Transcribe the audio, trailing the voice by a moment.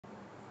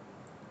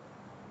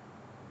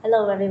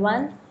Hello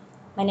everyone,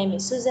 my name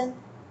is Susan.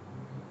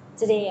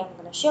 Today I'm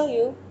going to show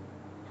you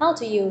how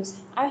to use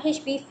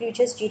RHB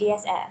Futures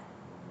GTS app.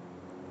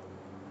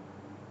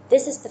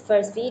 This is the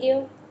first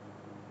video.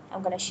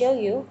 I'm going to show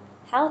you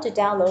how to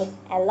download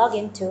and log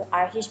into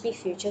RHB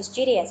Futures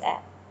GTS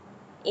app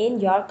in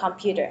your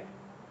computer.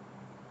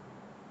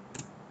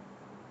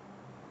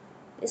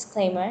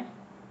 Disclaimer: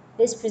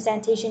 this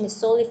presentation is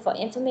solely for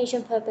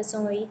information purpose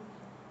only.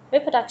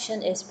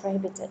 Reproduction is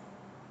prohibited.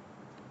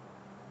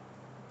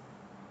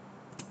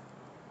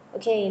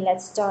 Okay,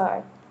 let's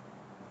start.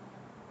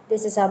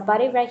 This is our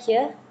body right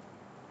here,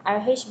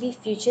 RHB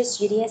Futures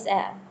GTS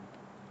app.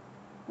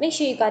 Make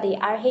sure you got the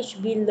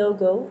RHB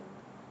logo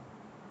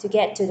to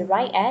get to the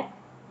right app.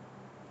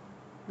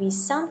 We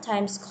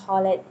sometimes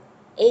call it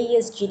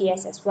Ayers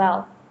GTS as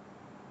well.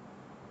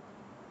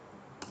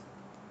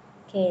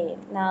 Okay,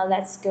 now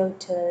let's go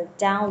to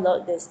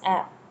download this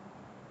app.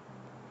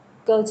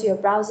 Go to your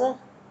browser.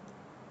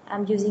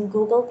 I'm using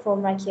Google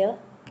Chrome right here.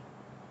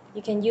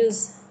 You can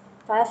use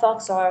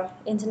Firefox or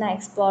Internet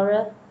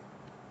Explorer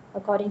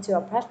according to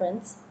your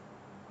preference.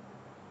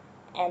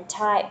 And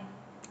type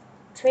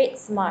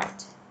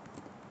TradeSmart,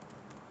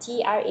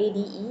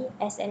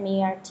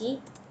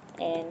 TRADESMART,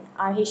 and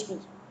RHB.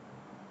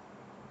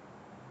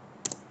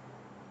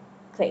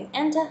 Click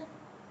enter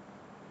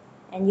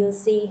and you'll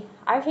see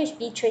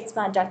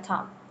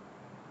rhbtradesmart.com,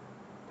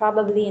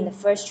 probably in the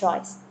first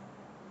choice.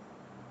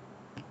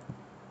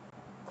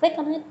 Click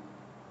on it,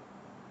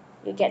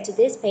 you get to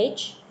this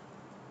page.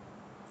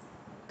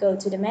 Go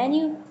to the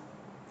menu,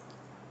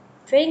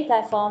 Trading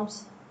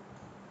Platforms,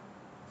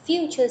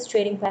 Futures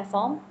Trading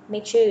Platform.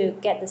 Make sure you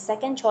get the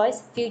second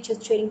choice, Futures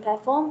Trading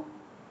Platform,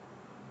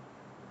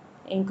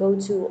 and go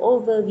to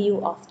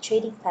Overview of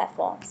Trading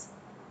Platforms.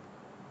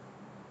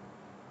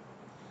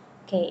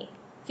 Okay,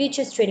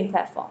 Futures Trading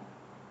Platform.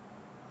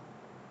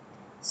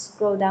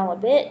 Scroll down a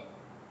bit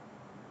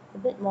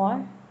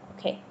more.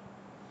 Okay,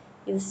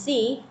 you'll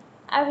see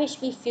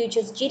RHB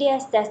Futures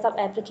GTS desktop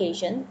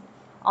application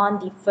on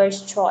the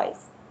first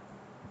choice.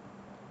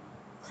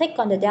 Click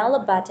on the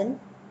download button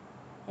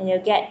and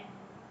you'll get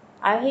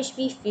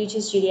RHB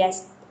Futures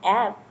GTS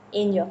app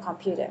in your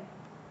computer.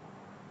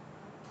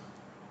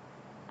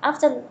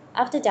 After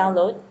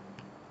download,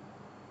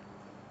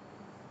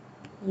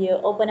 you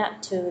open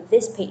up to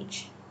this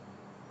page,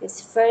 this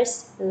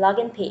first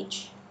login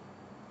page.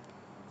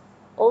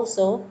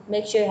 Also,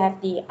 make sure you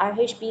have the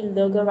RHB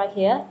logo right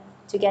here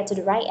to get to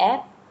the right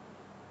app.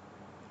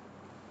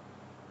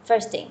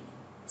 First thing,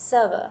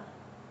 server.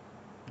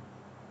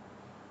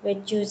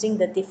 We're choosing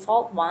the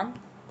default one,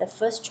 the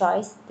first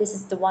choice. This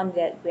is the one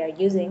that we are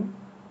using.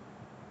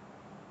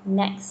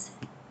 Next,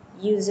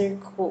 user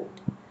code.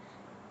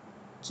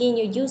 Key in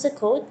your user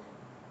code.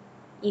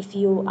 If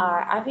you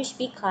are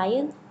RHB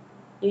client,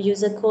 your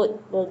user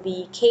code will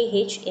be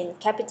KH in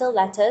capital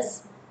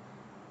letters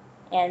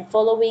and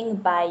following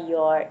by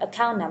your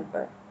account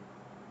number.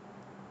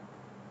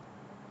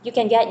 You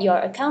can get your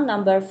account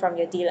number from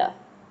your dealer.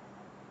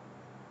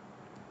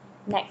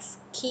 Next,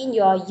 key in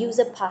your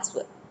user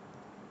password.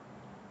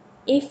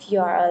 If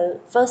you're a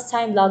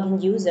first-time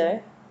login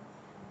user,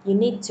 you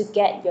need to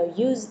get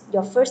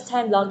your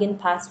first-time login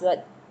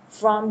password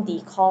from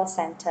the call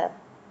center.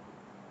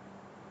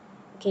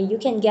 Okay, you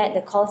can get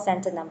the call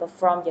center number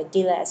from your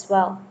dealer as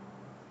well.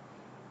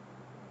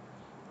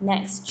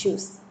 Next,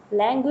 choose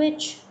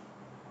language.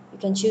 You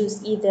can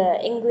choose either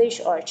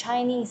English or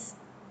Chinese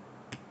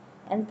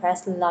and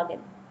press login.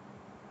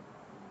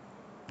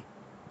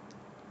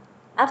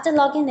 After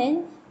logging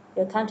in,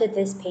 you'll come to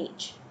this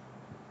page.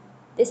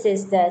 This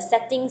is the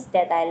settings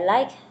that I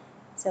like,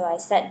 so I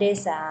set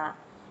this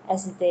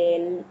as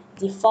the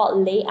default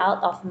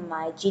layout of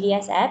my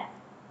GTS app.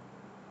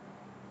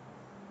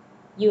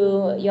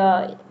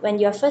 When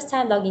you're a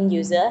first-time login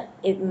user,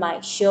 it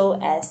might show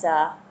as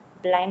a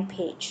blank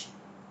page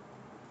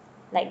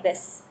like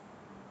this.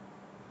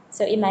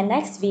 So in my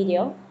next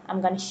video,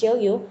 I'm going to show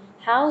you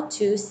how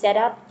to set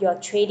up your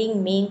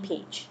trading main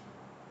page.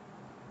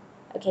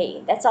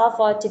 Okay, that's all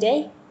for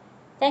today.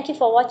 Thank you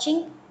for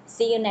watching.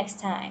 See you next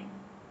time.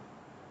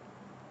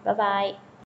 Bye-bye.